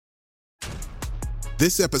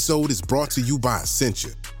This episode is brought to you by Essentia.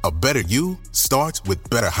 A better you starts with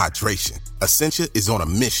better hydration. Essentia is on a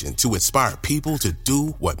mission to inspire people to do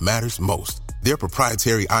what matters most. Their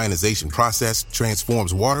proprietary ionization process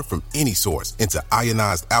transforms water from any source into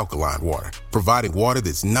ionized alkaline water, providing water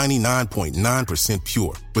that's 99.9%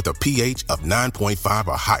 pure with a pH of 9.5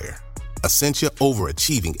 or higher. Essentia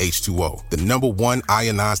overachieving H2O, the #1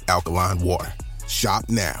 ionized alkaline water. Shop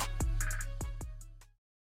now.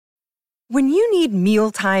 When you need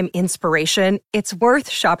mealtime inspiration, it's worth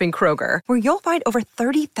shopping Kroger, where you'll find over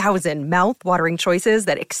 30,000 mouth-watering choices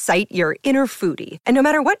that excite your inner foodie. And no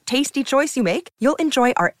matter what tasty choice you make, you'll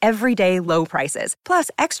enjoy our everyday low prices, plus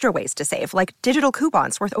extra ways to save, like digital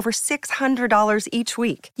coupons worth over $600 each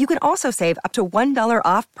week. You can also save up to $1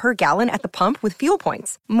 off per gallon at the pump with fuel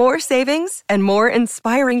points. More savings and more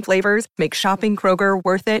inspiring flavors make shopping Kroger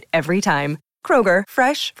worth it every time. Kroger,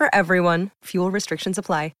 fresh for everyone. Fuel restrictions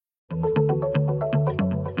apply.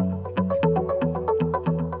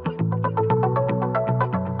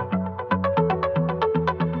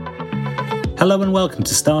 Hello and welcome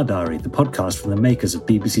to Star Diary, the podcast from the makers of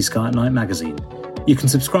BBC Sky at Night magazine. You can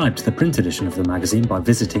subscribe to the print edition of the magazine by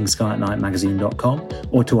visiting skyatnightmagazine.com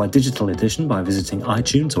or to our digital edition by visiting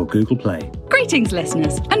iTunes or Google Play. Greetings,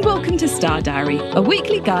 listeners, and welcome to Star Diary, a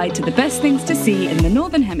weekly guide to the best things to see in the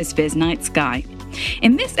Northern Hemisphere's night sky.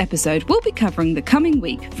 In this episode, we'll be covering the coming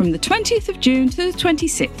week from the 20th of June to the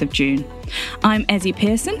 26th of June. I'm Ezzy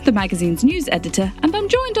Pearson, the magazine's news editor, and I'm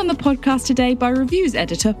joined on the podcast today by reviews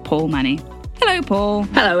editor Paul Manny. Hello, Paul.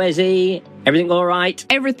 Hello, Ezzy. Everything all right?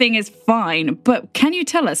 Everything is fine, but can you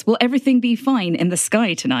tell us, will everything be fine in the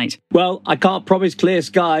sky tonight? Well, I can't promise clear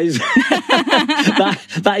skies.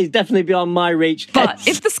 that is definitely beyond my reach. But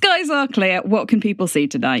if the skies are clear, what can people see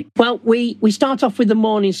tonight? Well, we start off with the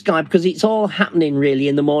morning sky because it's all happening really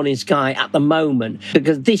in the morning sky at the moment,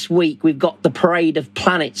 because this week we've got the parade of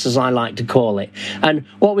planets, as I like to call it. And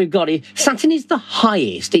what we've got is Saturn is the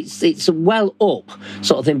highest. It's well up,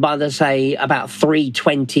 sort of thing, by the, say, about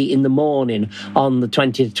 3:20 in the morning on the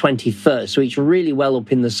 20th, 21st. So it's really well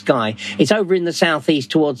up in the sky. It's over in the southeast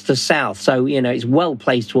towards the south. So, you know, it's well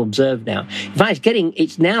placed to observe now. In fact,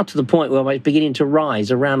 it's now to the point where it's beginning to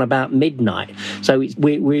rise around about midnight. So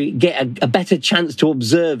we get a better chance to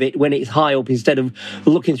observe it when it's high up instead of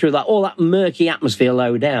looking through all that murky atmosphere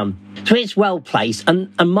low down. So it's well placed. And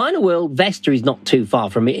Minor World Vesta is not too far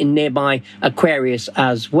from it, in nearby Aquarius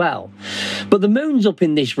as well. But the moon's up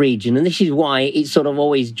in this region, and this is why it sort of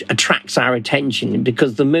always attracts our attention,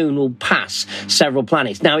 because the moon will pass several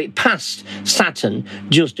planets. Now, it passed Saturn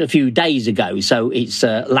just a few days ago, so it's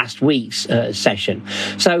last week's session.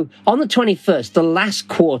 So on the 21st, the last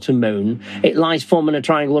quarter moon, it lies forming a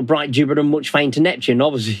triangle of bright Jupiter and much fainter Neptune.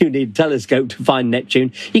 Obviously, you need a telescope to find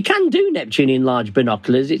Neptune. You can do Neptune in large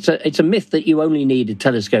binoculars. It's a myth that you only need a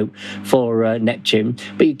telescope for Neptune,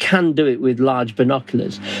 but you can do it with large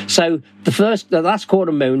binoculars. So the last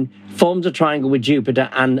quarter moon forms a triangle with Jupiter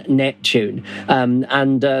and Neptune.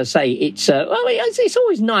 It's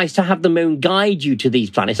always nice to have the moon guide you to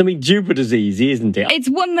these planets. I mean, Jupiter's easy, isn't it? It's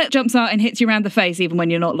one that jumps out and hits you around the face even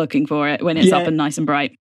when you're not looking for it, when it's up and nice and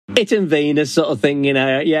bright. It and Venus sort of thing, you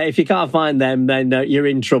know. Yeah, if you can't find them, then you're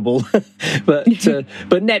in trouble. But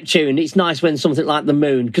Neptune, it's nice when something like the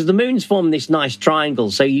moon, because the moon's formed this nice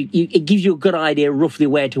triangle, so it gives you a good idea roughly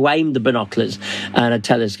where to aim the binoculars and a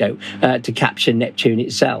telescope to capture Neptune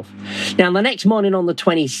itself. Now, the next morning on the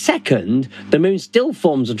 22nd, the moon still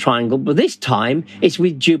forms a triangle, but this time it's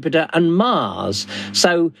with Jupiter and Mars.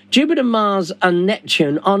 So Jupiter, Mars and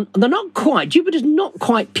Neptune, Jupiter's not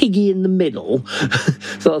quite piggy in the middle,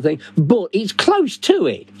 sort of thing, but it's close to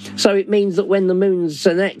it. So it means that when the moon's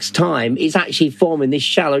the next time, it's actually forming this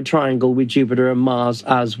shallow triangle with Jupiter and Mars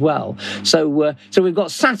as well. So we've got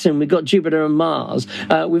Saturn, we've got Jupiter and Mars.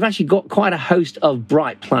 We've actually got quite a host of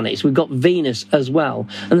bright planets. We've got Venus as well.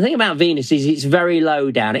 And the thing about Venus is it's very low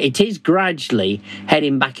down. It is gradually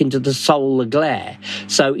heading back into the solar glare.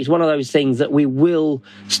 So it's one of those things that we will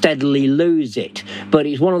steadily lose it. But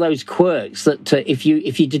it's one of those quirks that if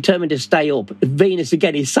you're determined to stay up, Venus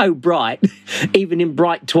again is so bright, even in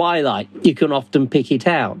bright twilight, you can often pick it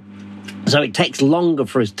out. So it takes longer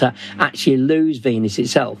for us to actually lose Venus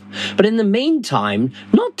itself. But in the meantime,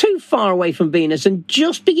 not too far away from Venus and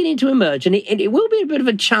just beginning to emerge, and it will be a bit of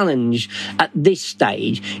a challenge at this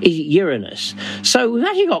stage, is Uranus. So we've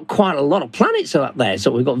actually got quite a lot of planets up there.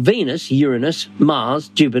 So we've got Venus, Uranus, Mars,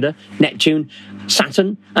 Jupiter, Neptune,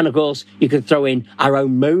 Saturn, and of course you could throw in our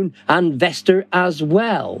own moon and Vesta as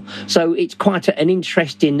well. So it's quite an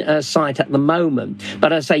interesting sight at the moment.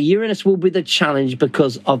 But as I say, Uranus will be the challenge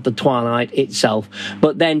because of the twilight itself.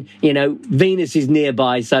 But then, Venus is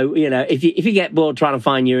nearby, so if you get bored trying to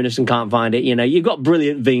find Uranus and can't find it, you've got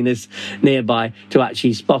brilliant Venus nearby to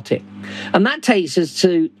actually spot it. And that takes us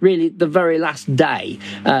to really the very last day,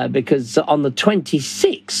 because on the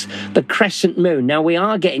 26th, the crescent moon. Now, we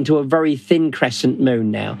are getting to a very thin crescent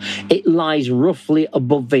moon now. It lies roughly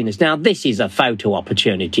above Venus. Now, this is a photo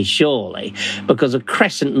opportunity, surely, because a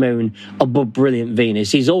crescent moon above brilliant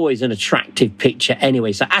Venus is always an attractive picture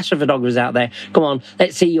anyway. So, astrophotographers out there, come on,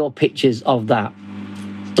 let's see your pictures of that.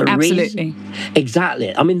 Absolutely.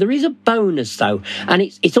 Exactly. I mean, there is a bonus, though, and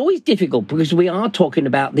it's always difficult because we are talking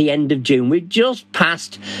about the end of June. We've just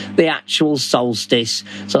passed the actual solstice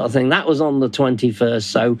sort of thing. That was on the 21st.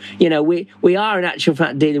 So, we are in actual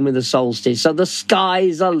fact dealing with the solstice. So the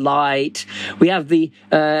skies are light. We have the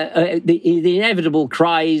inevitable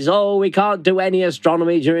cries, oh, we can't do any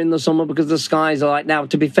astronomy during the summer because the skies are light. Now,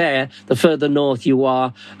 to be fair, the further north you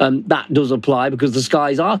are, that does apply because the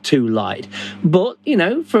skies are too light. But,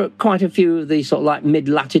 for quite a few of the sort of like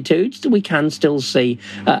mid-latitudes, we can still see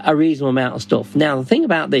a reasonable amount of stuff. Now, the thing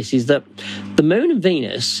about this is that the Moon and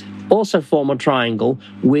Venus also form a triangle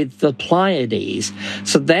with the Pleiades.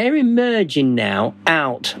 So they're emerging now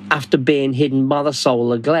out after being hidden by the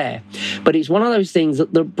solar glare. But it's one of those things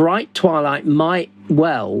that the bright twilight might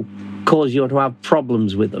well cause you to have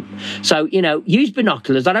problems with them. So, use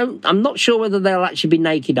binoculars. I'm not sure whether they'll actually be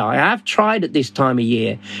naked eye. I have tried at this time of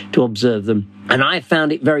year to observe them, and I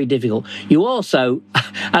found it very difficult. You also,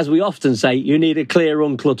 as we often say, you need a clear,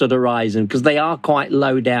 uncluttered horizon because they are quite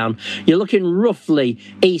low down. You're looking roughly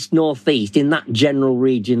east-northeast in that general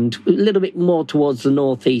region, a little bit more towards the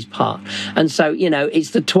northeast part. And so,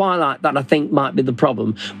 it's the twilight that I think might be the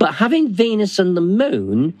problem. But having Venus and the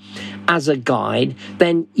Moon as a guide,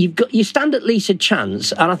 then you stand at least a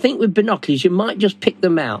chance. And I think with binoculars, you might just pick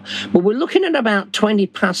them out. But we're looking at about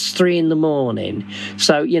 3:20 in the morning.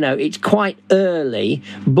 So, it's quite early,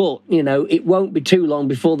 but, it won't be too long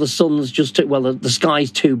before the sun's the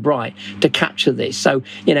sky's too bright to capture this. So,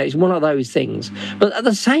 it's one of those things. But at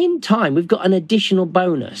the same time, we've got an additional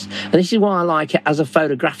bonus. And this is why I like it as a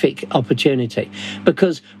photographic opportunity.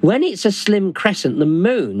 Because when it's a slim crescent, the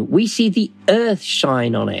moon, we see the earth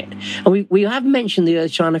shine on it. And we have mentioned the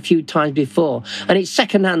earth shine a few times before. And it's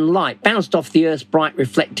second-hand light bounced off the earth's bright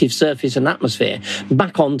reflective surface and atmosphere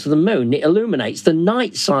back onto the moon. It illuminates the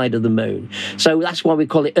night side of the moon. So that's why we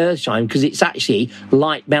call it earthshine, because it's actually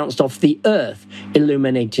light bounced off the earth,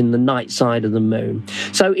 illuminating the night side of the moon.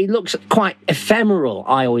 So it looks quite ephemeral,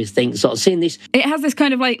 I always think, sort of seeing this. It has this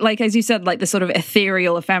kind of like as you said, like the sort of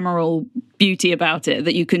ethereal, ephemeral beauty about it,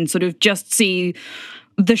 that you can sort of just see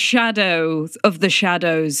the shadows of the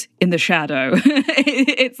shadows in the shadow.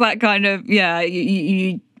 It's that kind of,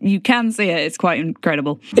 you can see it. It's quite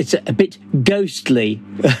incredible. It's a bit ghostly.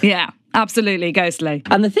 Yeah. Absolutely ghostly.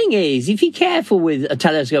 And the thing is, if you're careful with a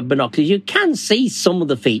telescope binoculars, you can see some of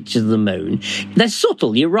the features of the moon. They're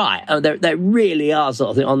subtle, you're right. They really are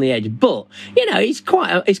sort of on the edge. But, it's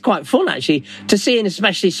quite fun, actually, to see, and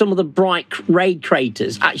especially some of the bright ray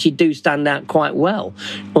craters actually do stand out quite well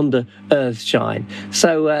under Earthshine.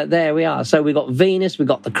 So there we are. So we've got Venus, we've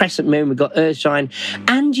got the crescent moon, we've got Earthshine,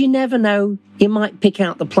 and you never know, you might pick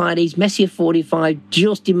out the Pleiades, Messier 45,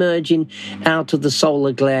 just emerging out of the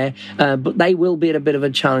solar glare. But they will be at a bit of a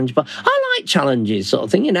challenge. But I like challenges, sort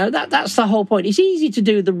of thing. That's the whole point. It's easy to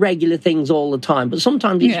do the regular things all the time, but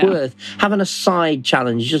sometimes it's worth having a side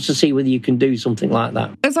challenge just to see whether you can do something like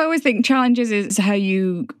that. As I always think, challenges is how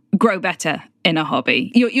you grow better in a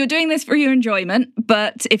hobby. You're doing this for your enjoyment,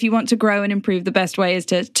 but if you want to grow and improve, the best way is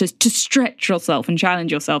to stretch yourself and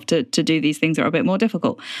challenge yourself to do these things that are a bit more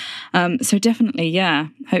difficult. So definitely,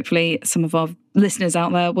 hopefully some of our listeners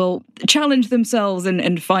out there will challenge themselves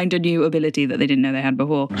and find a new ability that they didn't know they had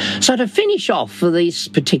before. So to finish off for this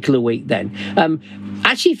particular week then,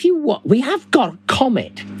 actually, we have got a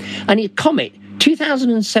comet, and it's comet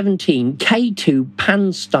 2017 K2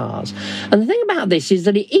 Pan-STARRS. And the thing about this is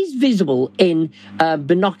that it is visible in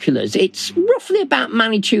binoculars. It's roughly about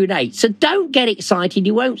magnitude 8, so don't get excited.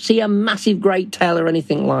 You won't see a massive great tail or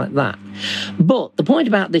anything like that. But the point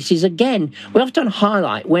about this is, again, we often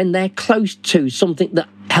highlight when they're close to something that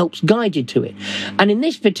helps guide you to it. And in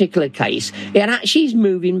this particular case, it actually is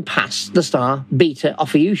moving past the star Beta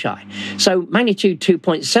Ophiuchi. So magnitude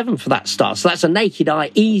 2.7 for that star. So that's a naked eye,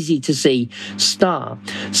 easy to see star.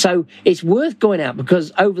 So it's worth going out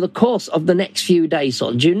because over the course of the next few days,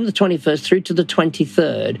 sort of June the 21st through to the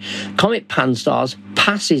 23rd, Comet Pan-STARRS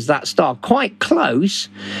passes that star quite close.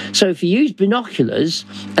 So if you use binoculars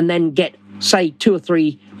and then get, say, 2 or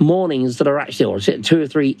 3 mornings that are actually, or 2 or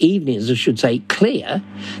 3 evenings, I should say, clear,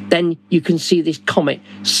 then you can see this comet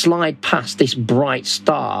slide past this bright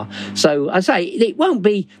star. So I say it won't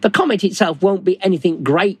be, the comet itself won't be anything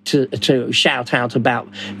great to shout out about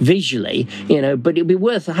visually, but it'll be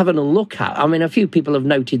worth having a look at. I mean, a few people have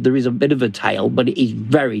noted there is a bit of a tail, but it is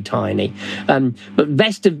very tiny. But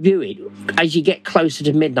best to view it as you get closer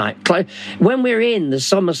to midnight. When we're in the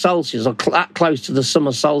summer solstice, or close to the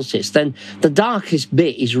summer solstice, then the darkest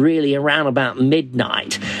bit is really around about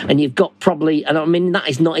midnight, and you've got probably, and I mean that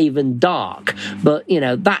is not even dark, but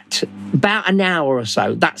that about an hour or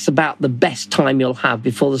so, that's about the best time you'll have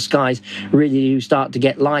before the skies really do start to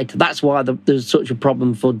get lighter. That's why there's such a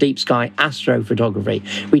problem for deep sky astrophotography.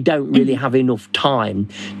 We don't really have enough time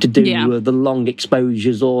to do the long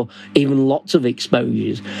exposures or even lots of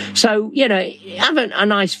exposures. So have a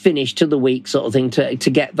nice finish to the week sort of thing to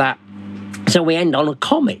get that. So we end on a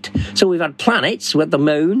comet. So we've had planets, we had the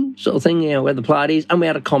moon sort of thing, we had the Pleiades, and we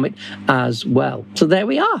had a comet as well. So there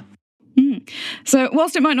we are. So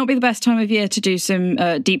whilst it might not be the best time of year to do some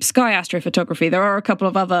deep sky astrophotography, there are a couple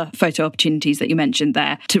of other photo opportunities that you mentioned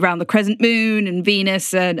there around the crescent moon and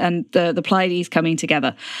Venus and the Pleiades coming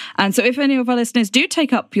together. And so if any of our listeners do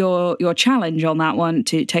take up your challenge on that one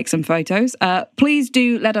to take some photos, please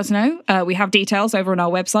do let us know. We have details over on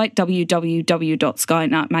our website,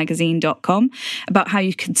 www.skynightmagazine.com, about how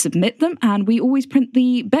you can submit them. And we always print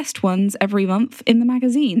the best ones every month in the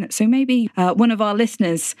magazine. So maybe one of our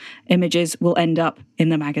listeners' images will end up in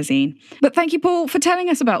the magazine. But thank you, Paul, for telling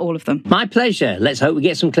us about all of them. My pleasure. Let's hope we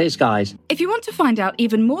get some clear skies. If you want to find out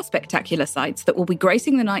even more spectacular sights that will be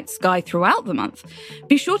gracing the night sky throughout the month,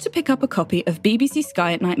 be sure to pick up a copy of BBC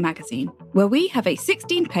Sky at Night magazine, where we have a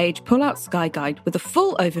 16-page pull-out sky guide with a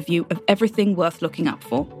full overview of everything worth looking up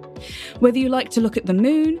for. Whether you like to look at the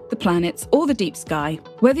moon, the planets, or the deep sky,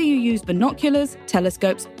 whether you use binoculars,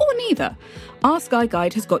 telescopes, or neither, our Sky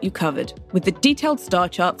Guide has got you covered, with the detailed star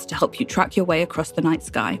charts to help you track your way across the night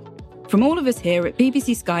sky. From all of us here at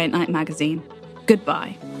BBC Sky at Night magazine,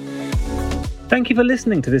 goodbye. Thank you for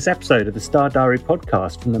listening to this episode of the Star Diary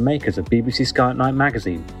podcast from the makers of BBC Sky at Night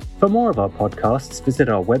magazine. For more of our podcasts, visit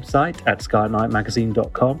our website at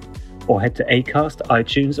skynightmagazine.com or head to Acast,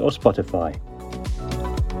 iTunes, or Spotify.